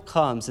miracle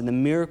comes, and the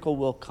miracle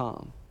will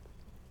come,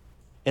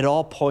 it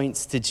all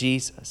points to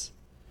Jesus.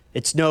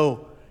 It's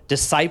no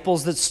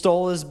disciples that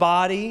stole his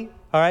body,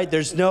 all right?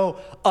 There's no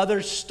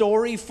other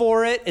story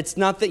for it. It's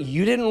not that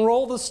you didn't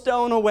roll the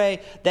stone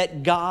away,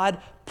 that God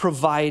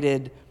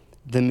provided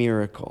the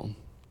miracle.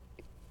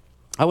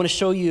 I want to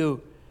show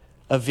you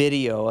a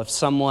video of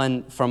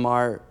someone from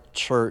our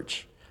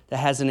church that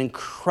has an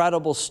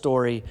incredible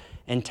story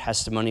and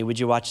testimony. Would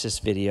you watch this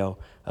video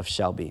of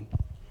Shelby?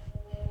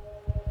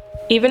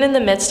 Even in the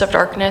midst of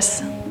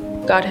darkness,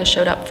 God has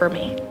showed up for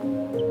me.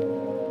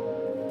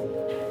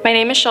 My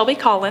name is Shelby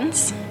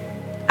Collins.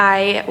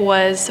 I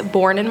was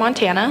born in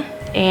Montana,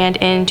 and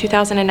in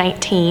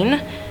 2019,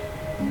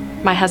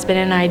 my husband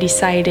and I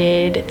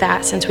decided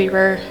that since we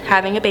were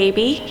having a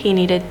baby, he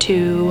needed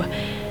to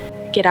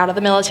get out of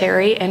the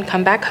military and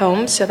come back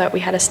home so that we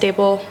had a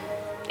stable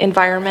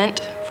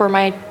environment for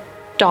my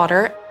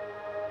daughter.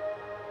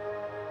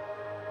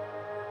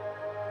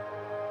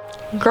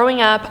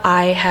 Growing up,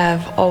 I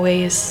have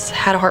always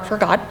had a heart for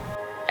God.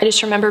 I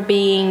just remember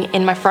being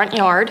in my front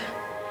yard,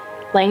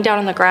 laying down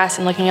on the grass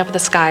and looking up at the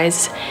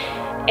skies,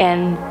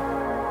 and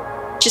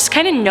just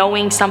kind of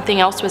knowing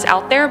something else was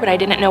out there, but I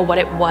didn't know what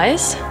it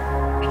was.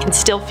 I can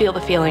still feel the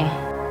feeling.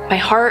 My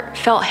heart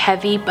felt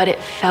heavy, but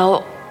it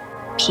felt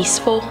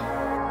peaceful.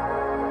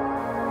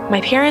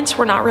 My parents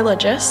were not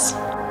religious.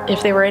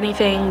 If they were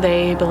anything,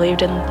 they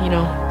believed in,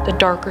 the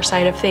darker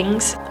side of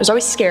things. I was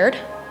always scared.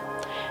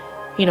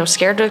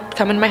 Scared to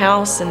come in my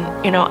house.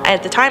 And,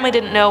 at the time I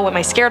didn't know, am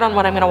I scared on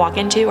what I'm going to walk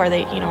into? Are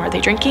they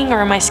drinking? Or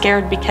am I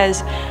scared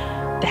because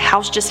the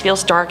house just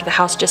feels dark, the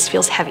house just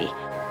feels heavy?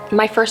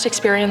 My first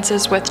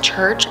experiences with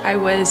church, I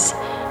was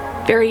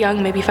very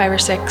young, maybe 5 or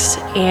 6,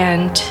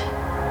 and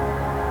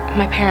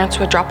my parents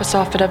would drop us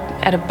off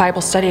at a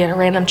Bible study at a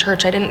random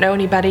church. I didn't know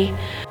anybody.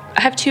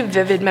 I have 2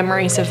 vivid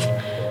memories of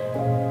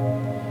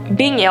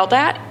being yelled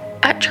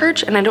at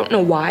church, and I don't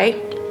know why.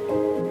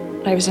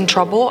 I was in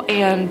trouble,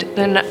 and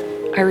then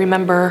I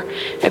remember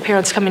my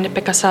parents coming to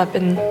pick us up,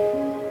 and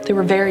they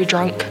were very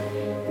drunk.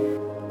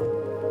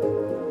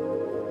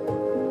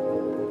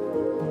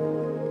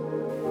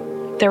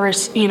 There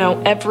was,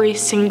 every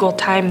single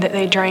time that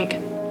they drank,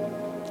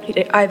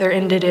 it either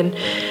ended in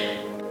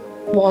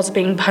walls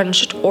being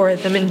punched or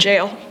them in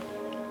jail.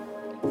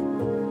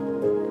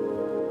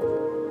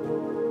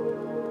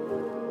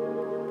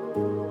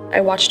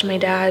 I watched my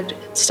dad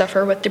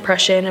suffer with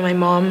depression, and my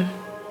mom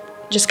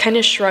just kind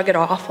of shrug it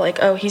off like,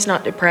 oh, he's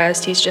not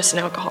depressed, he's just an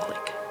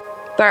alcoholic.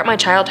 Throughout my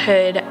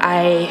childhood,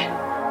 I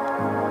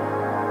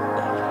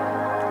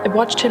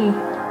watched him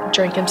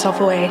drink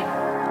himself away.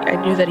 I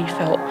knew that he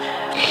felt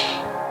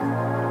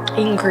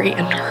angry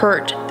and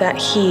hurt that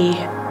he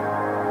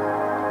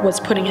was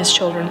putting his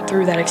children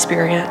through that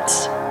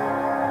experience.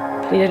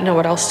 But he didn't know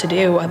what else to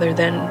do other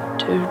than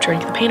to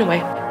drink the pain away.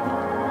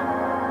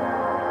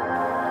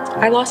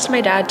 I lost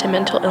my dad to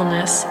mental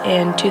illness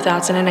in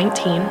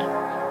 2019,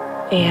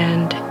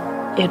 and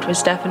it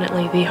was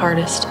definitely the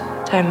hardest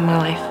time of my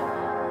life.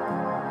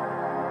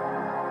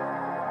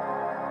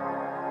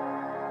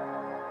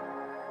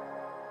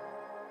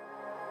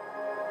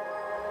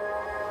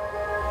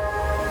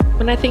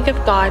 When I think of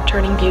God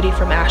turning beauty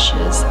from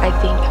ashes, I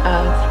think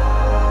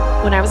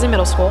of when I was in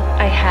middle school.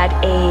 I had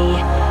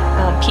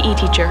a PE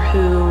teacher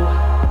who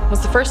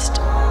was the first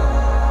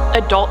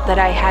adult that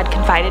I had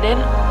confided in,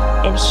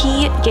 and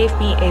he gave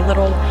me a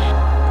little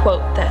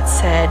quote that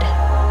said,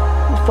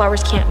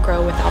 "Flowers can't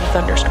grow without a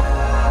thunderstorm."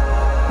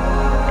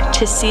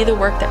 To see the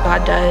work that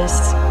God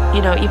does,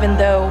 even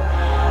though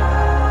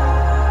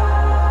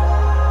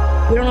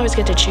we don't always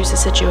get to choose the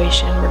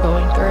situation we're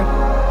going through,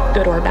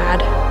 good or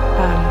bad,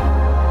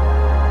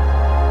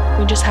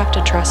 we just have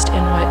to trust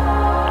in what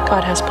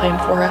God has planned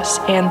for us,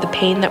 and the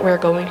pain that we're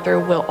going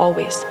through will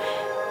always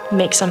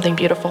make something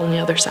beautiful on the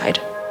other side.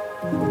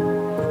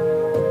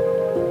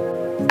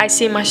 I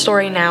see my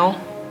story now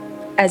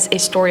as a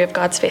story of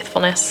God's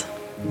faithfulness.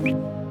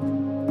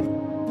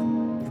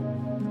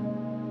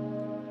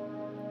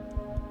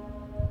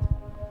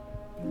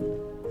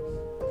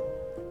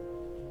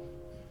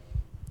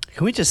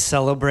 Can we just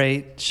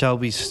celebrate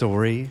Shelby's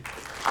story?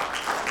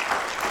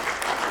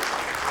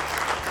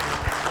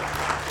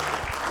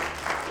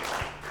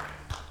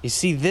 You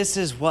see, this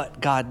is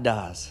what God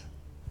does.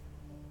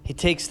 He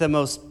takes the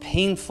most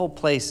painful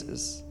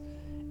places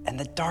and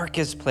the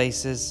darkest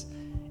places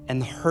and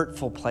the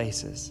hurtful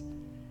places,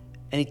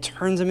 and he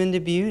turns them into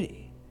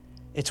beauty.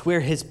 It's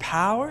where his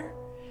power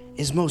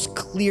is most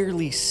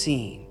clearly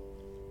seen,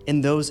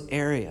 in those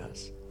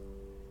areas.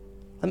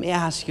 Let me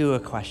ask you a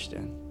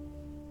question.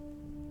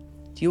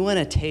 Do you want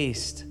to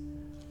taste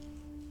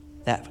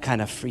that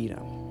kind of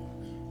freedom?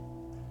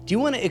 Do you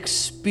want to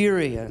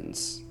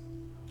experience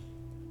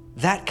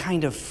that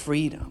kind of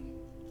freedom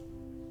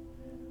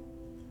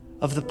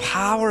of the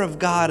power of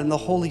God and the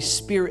Holy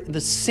Spirit, the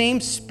same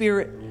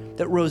Spirit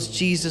that rose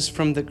Jesus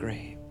from the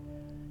grave?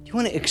 Do you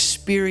want to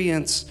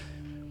experience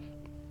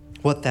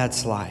what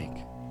that's like?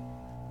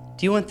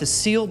 Do you want the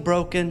seal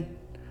broken,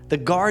 the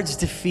guards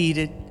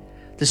defeated,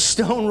 the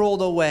stone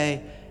rolled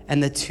away,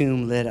 and the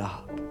tomb lit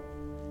up?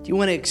 Do you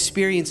want to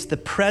experience the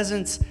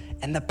presence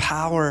and the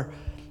power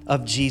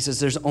of Jesus?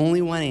 There's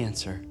only one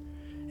answer,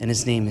 and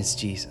his name is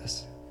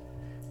Jesus.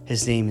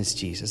 His name is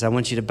Jesus. I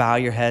want you to bow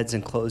your heads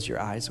and close your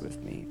eyes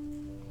with me.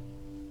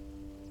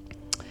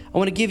 I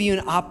want to give you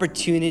an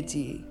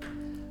opportunity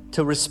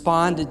to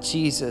respond to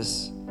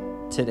Jesus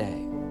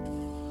today.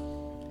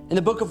 In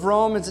the book of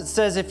Romans, it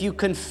says, if you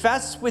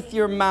confess with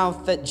your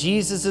mouth that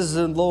Jesus is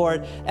the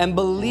Lord and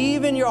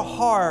believe in your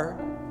heart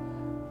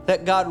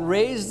that God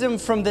raised him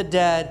from the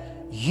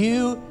dead,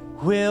 you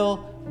will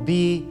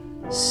be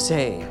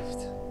saved.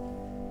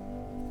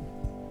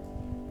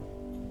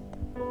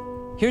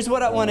 Here's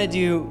what I want to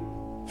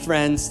do,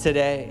 friends,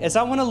 today, is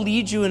I want to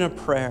lead you in a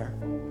prayer.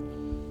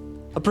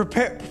 A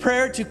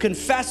prayer to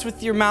confess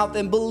with your mouth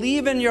and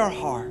believe in your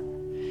heart.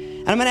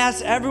 And I'm going to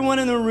ask everyone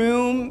in the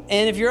room,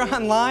 and if you're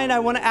online, I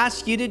want to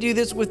ask you to do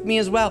this with me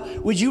as well.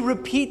 Would you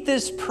repeat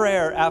this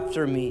prayer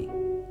after me?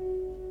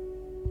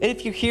 And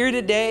if you're here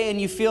today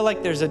and you feel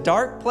like there's a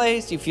dark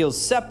place, you feel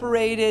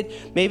separated,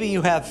 maybe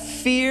you have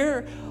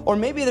fear, or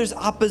maybe there's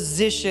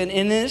opposition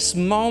in this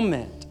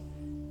moment,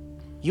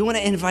 you want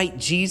to invite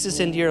Jesus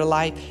into your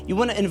life. You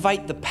want to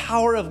invite the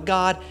power of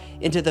God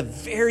into the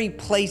very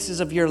places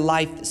of your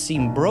life that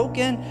seem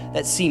broken,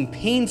 that seem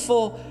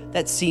painful,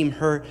 that seem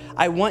hurt.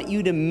 I want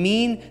you to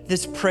mean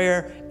this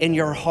prayer in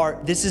your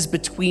heart. This is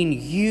between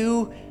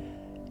you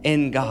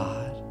and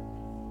God.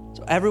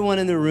 So everyone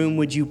in the room,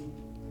 would you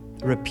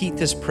repeat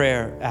this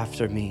prayer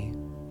after me?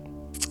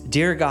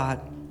 Dear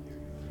God,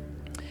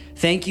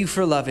 thank you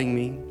for loving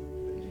me.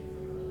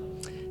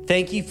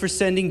 Thank you for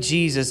sending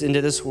Jesus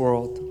into this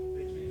world.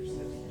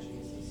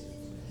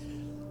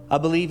 I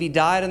believe he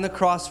died on the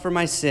cross for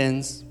my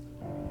sins.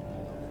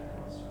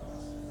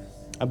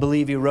 I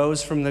believe he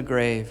rose from the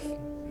grave.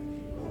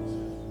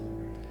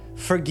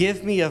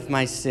 Forgive me of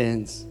my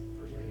sins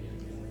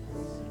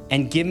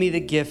and give me the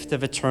gift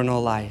of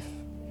eternal life.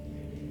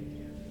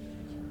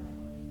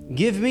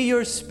 Give me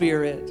your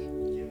Spirit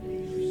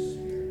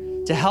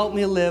to help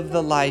me live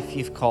the life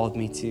you've called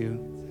me to.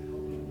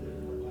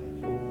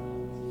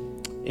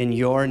 In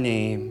your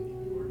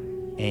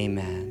name,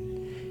 amen.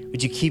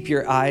 Would you keep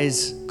your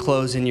eyes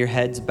closed and your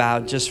heads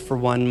bowed just for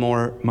one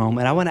more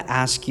moment? I want to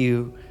ask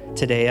you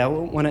today, I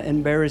don't want to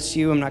embarrass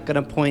you. I'm not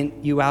going to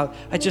point you out.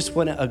 I just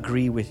want to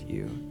agree with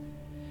you.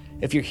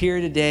 If you're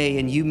here today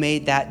and you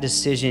made that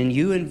decision,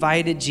 you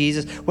invited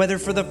Jesus, whether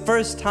for the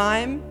first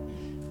time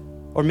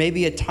or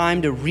maybe a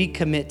time to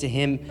recommit to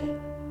him,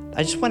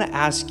 I just want to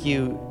ask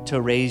you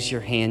to raise your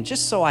hand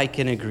just so I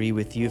can agree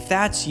with you. If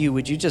that's you,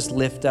 would you just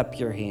lift up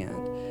your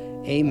hand?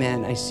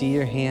 Amen. I see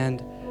your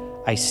hand.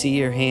 I see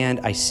your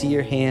hand. I see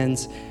your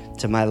hands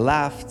to my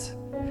left.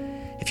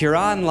 If you're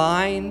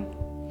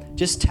online,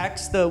 just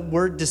text the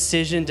word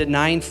decision to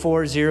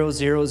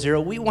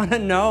 94000. We want to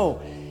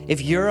know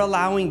if you're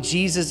allowing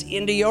Jesus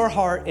into your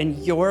heart and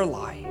your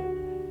life.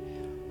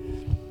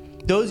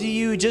 Those of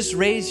you who just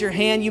raised your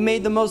hand, you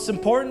made the most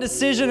important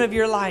decision of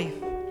your life.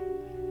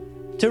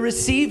 To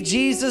receive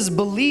Jesus,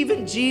 believe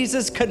in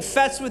Jesus,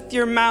 confess with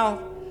your mouth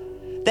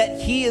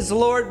that he is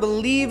Lord,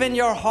 believe in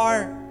your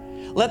heart.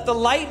 Let the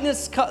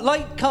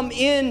light come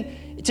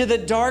in to the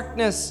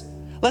darkness.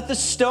 Let the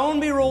stone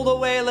be rolled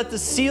away. Let the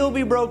seal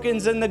be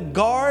broken and the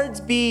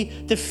guards be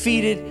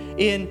defeated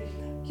in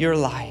your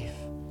life.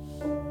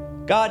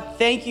 God,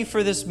 thank you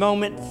for this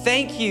moment.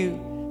 Thank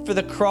you for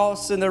the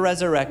cross and the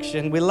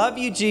resurrection. We love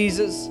you,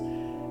 Jesus,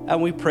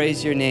 and we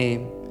praise your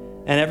name.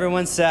 And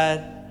everyone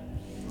said,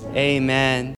 amen.